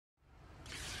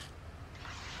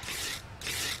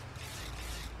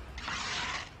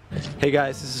Hey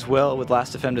guys, this is Will with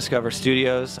Last.fm Discover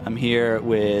Studios. I'm here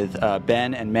with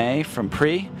Ben and May from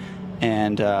Pree,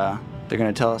 and they're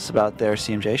going to tell us about their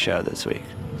CMJ show this week.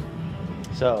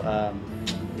 So,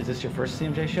 is this your first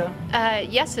CMJ show?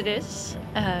 Yes, it is.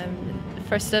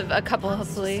 First of a couple,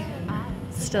 hopefully.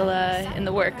 Still in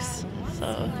the works.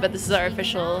 So, but this is our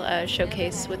official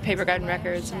showcase with Paper Garden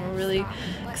Records, and we're really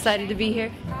excited to be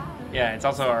here. Yeah, it's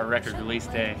also our record release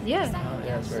day. Yeah. Oh,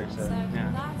 yeah, it's very exciting.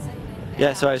 Yeah.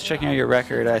 Yeah, so I was checking out your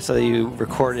record. I saw that you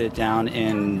recorded it down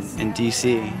in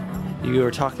DC. You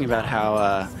were talking about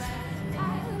how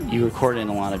you recorded in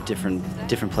a lot of different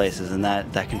places, and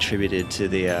that contributed to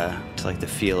the to the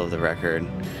feel of the record.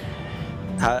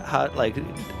 How like,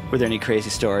 were there any crazy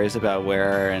stories about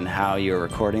where and how you were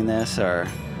recording this, or?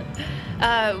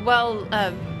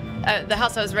 The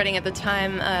house I was renting at the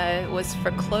time was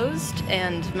foreclosed,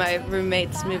 and my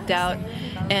roommates moved out,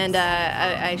 and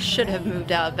I should have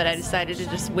moved out, but I decided to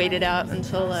just wait it out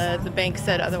until the bank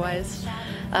said otherwise.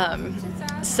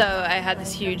 So I had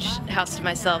this huge house to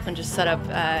myself and just set up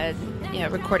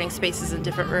recording spaces in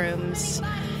different rooms,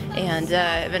 and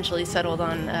eventually settled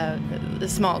on the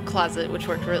small closet, which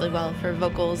worked really well for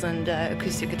vocals and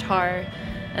acoustic guitar.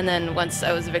 And then once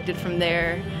I was evicted from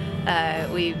there,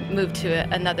 we moved to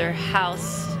another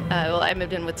house. I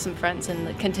moved in with some friends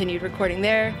and continued recording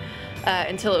there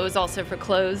until it was also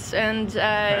foreclosed. And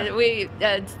we,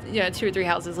 2 or 3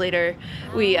 houses later,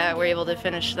 we were able to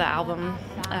finish the album.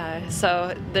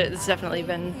 So there's definitely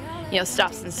been,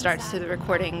 stops and starts to the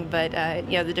recording, but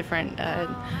the different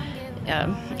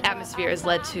atmosphere has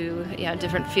led to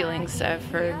different feelings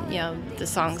for the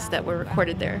songs that were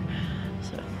recorded there.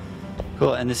 So.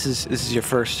 Cool. And this is your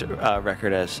first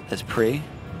record as Pree?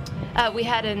 We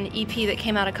had an EP that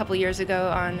came out a couple years ago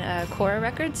on Cora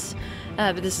Records,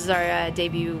 but this is our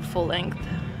debut full length.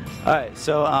 All right.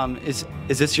 So is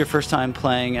this your first time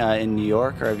playing in New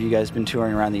York, or have you guys been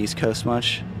touring around the East Coast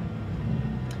much?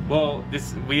 Well,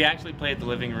 we actually played the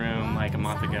Living Room like a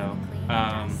month ago,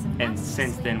 and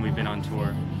since then we've been on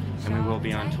tour, and we will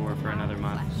be on tour for another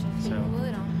month. So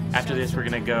after this, we're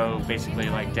gonna go basically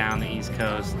like down the East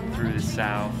Coast, through the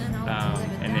South,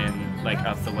 and then like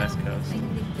up the West Coast,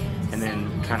 and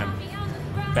then kind of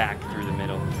back through the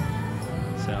middle.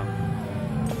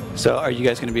 So are you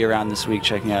guys going to be around this week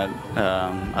checking out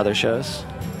other shows?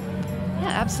 Yeah,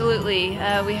 absolutely.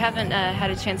 We haven't had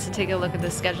a chance to take a look at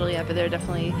the schedule yet, but there are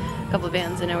definitely a couple of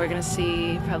bands I know we're going to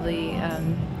see. Probably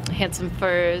Handsome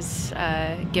Furs,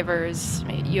 Givers,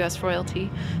 US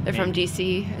Royalty. They're from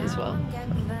DC as well.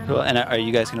 Cool. And are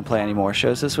you guys going to play any more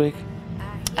shows this week?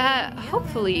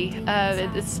 Hopefully.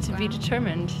 It's to be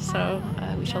determined, so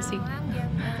we shall see.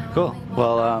 Cool.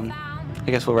 Well, I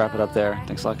guess we'll wrap it up there.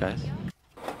 Thanks a lot, guys.